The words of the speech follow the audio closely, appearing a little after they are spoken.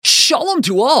Shalom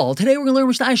to all! Today we're going to learn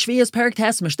Mishnah Shevi'is, Perek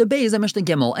Tes, Mishnah Beis, and Mishnah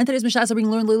Gimel. And today's Mishnah is being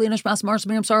learned Lili and Ishmas, Mars,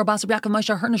 Miriam, Sarah, Basar, Yaakov,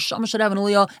 Maisha, Her, Neshama, Shadav, and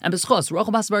Aliyah, and Beschos,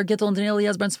 Rochel, Basar, Gittel, and Daniel,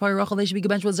 Elias, Ben Safari, Rochel, they should be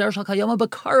gebenched with Zer, Shal, Kayoma,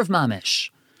 Bakar of Mamish.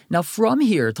 Now from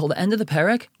here till the end of the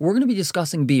Perek, we're going to be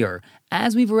discussing beer.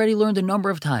 As we've already learned a number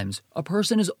of times, a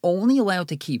person is only allowed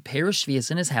to keep Perish Shevi'is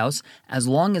in his house as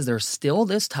long as there's still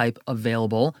this type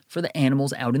available for the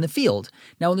animals out in the field.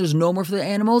 Now when there's no more for the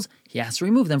animals, he has to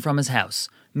remove them from his house.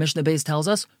 Mishnah Beis tells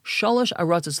us, Shalosh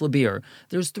Aratzos Labir.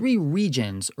 There's three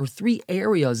regions or three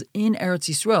areas in Eretz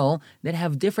Yisrael that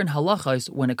have different halachas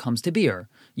when it comes to beer.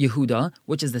 Yehuda,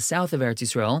 which is the south of Eretz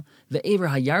Yisrael, the Ever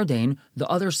HaYarden, the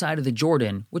other side of the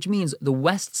Jordan, which means the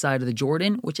west side of the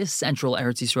Jordan, which is central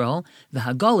Eretz Yisrael, the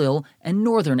Hagalil, and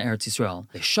northern Eretz Yisrael.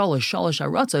 The Shalosh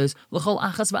Aratzos L'chol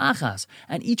Achas V'Achas.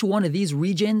 And each one of these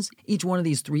regions, each one of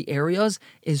these three areas,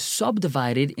 is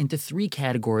subdivided into three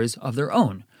categories of their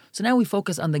own. So now we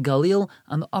focus on the Galil,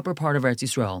 on the upper part of Eretz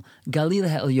Yisrael. Galil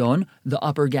HaElyon, the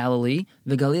upper Galilee,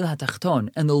 the Galil HaTachton,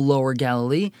 and the lower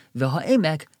Galilee, the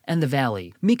Ha'emek, and the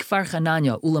valley. Mikfar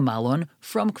Chananya Ulamalon,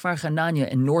 from Kfar Chananya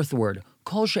and northward.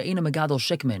 Kol she'ena megadol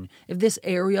shikmin. If this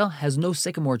area has no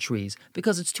sycamore trees,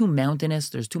 because it's too mountainous,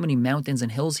 there's too many mountains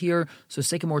and hills here, so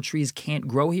sycamore trees can't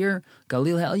grow here,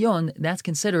 Galil HaElyon, that's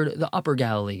considered the upper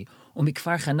Galilee.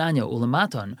 Umikfar Chananya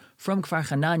Ulamatan, from Kfar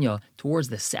Chananya towards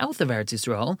the south of Eretz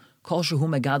Yisrael, Kol shehu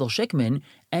megadol shikmin,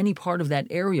 any part of that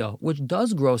area which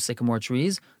does grow sycamore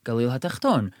trees, Galil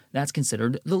HaTachton, that's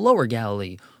considered the lower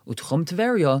Galilee. Utchum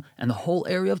Tveria, and the whole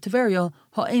area of Tveria,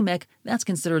 Ha'emek, that's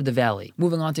considered the valley.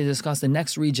 Moving on to discuss the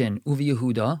next region, Uvi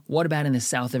Yehuda. What about in the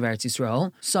south of Eretz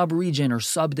Yisrael? Sub-region or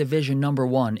subdivision number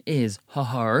 1 is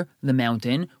Hahar, the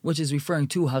mountain, which is referring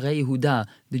to Harei Yehuda,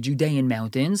 the Judean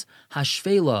mountains,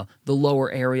 Hashvela, the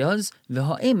lower areas, the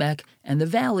Ha'emek, and the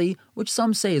valley, which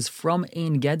some say is from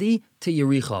Ein Gedi to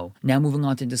Yericho. Now moving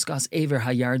on to discuss Ever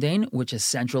HaYarden, which is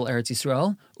central Eretz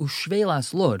Yisrael,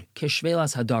 Ushvelas Lod,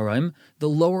 Keshvelas Hadarim. The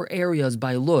lower areas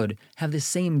by Lod have the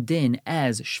same din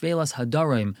as Shvelas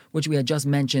Hadarim, which we had just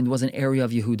mentioned was an area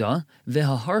of Yehuda,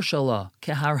 Vehaharshala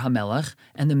Kehar HaMelech,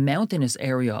 and the mountainous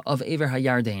area of Ever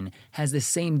HaYarden has the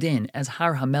same din as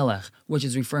Har HaMelech, which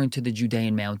is referring to the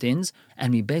Judean mountains,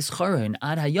 and Mi Beis Charon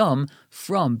Ad Hayam,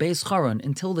 from Beis Charon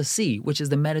until the sea, which is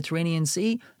the Mediterranean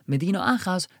Sea, Medina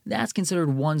Achaz, that's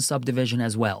considered one subdivision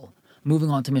as well. Moving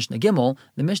on to Mishnah Gimel,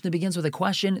 the Mishnah begins with a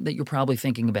question that you're probably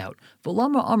thinking about.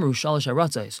 V'lama amru shalosh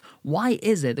haratzos. Why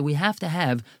is it that we have to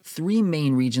have three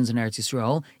main regions in Eretz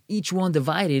Yisrael, each one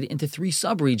divided into three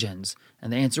sub-regions?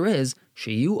 And the answer is,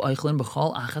 sheyu eichlin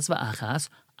b'chol achas v'achas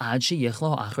ad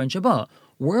sheyichlo achron shaba.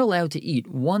 We're allowed to eat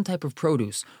one type of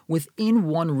produce within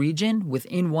one region,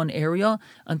 within one area,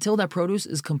 until that produce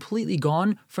is completely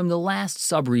gone from the last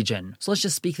sub-region. So let's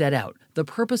just speak that out. The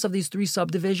purpose of these three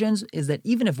subdivisions is that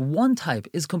even if one type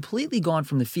is completely gone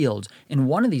from the fields in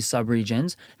one of these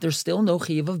sub-regions, there's still no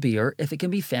chiyuv of beer if it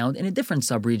can be found in a different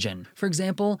sub-region. For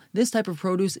example, this type of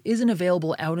produce isn't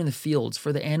available out in the fields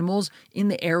for the animals in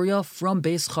the area from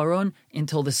Beis Charon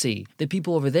until the sea. The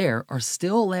people over there are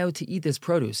still allowed to eat this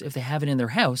produce if they have it in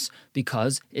their house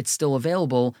because it's still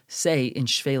available, say, in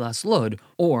Shvelas Lod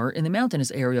or in the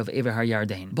mountainous area of Ever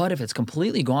HaYarden. But if it's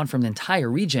completely gone from the entire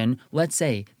region, let's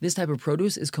say this type of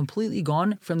produce is completely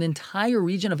gone from the entire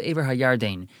region of Ever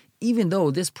HaYarden, even though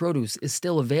this produce is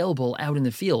still available out in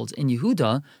the fields in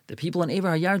Yehuda, the people in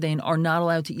Ever HaYarden are not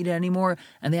allowed to eat it anymore,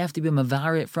 and they have to be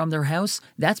mavar it from their house.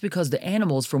 That's because the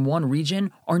animals from one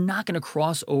region are not going to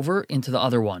cross over into the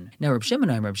other one. Now Reb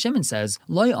Shimon says,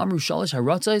 Lo amru shalosh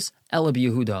haratzos ela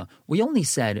b'Yehuda. We only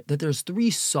said that there's three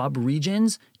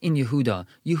sub-regions in Yehuda.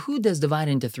 Yehuda is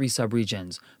divided into three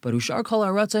sub-regions, but ushar kol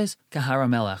haratzos kahar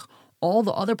HaMelech. All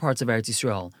the other parts of Eretz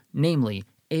Yisrael, namely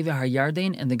Ever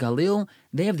HaYarden and the Galil,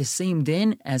 they have the same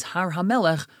din as Har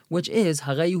HaMelech, which is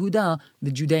Harei Yehuda,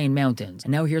 the Judean mountains.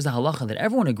 And now here's a halacha that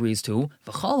everyone agrees to.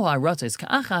 V'chol ha'aratzos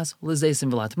ka'achas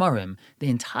l'zeisim v'latmarim. The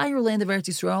entire land of Eretz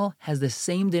Yisrael has the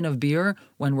same din of beer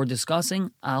when we're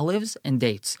discussing olives and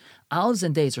dates. Olives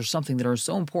and dates are something that are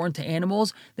so important to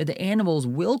animals that the animals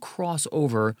will cross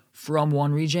over from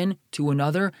one region to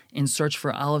another in search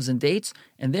for olives and dates,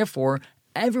 and therefore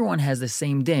everyone has the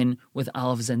same din with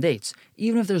olives and dates.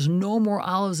 Even if there's no more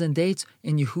olives and dates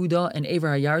in Yehuda and Ever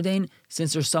HaYarden,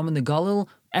 since there's some in the Galil,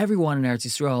 everyone in Eretz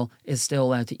Yisrael is still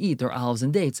allowed to eat their olives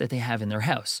and dates that they have in their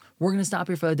house. We're going to stop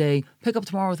here for the day, pick up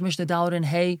tomorrow with Mishnah Dalet and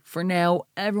Hey. For now,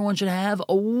 everyone should have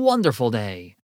a wonderful day.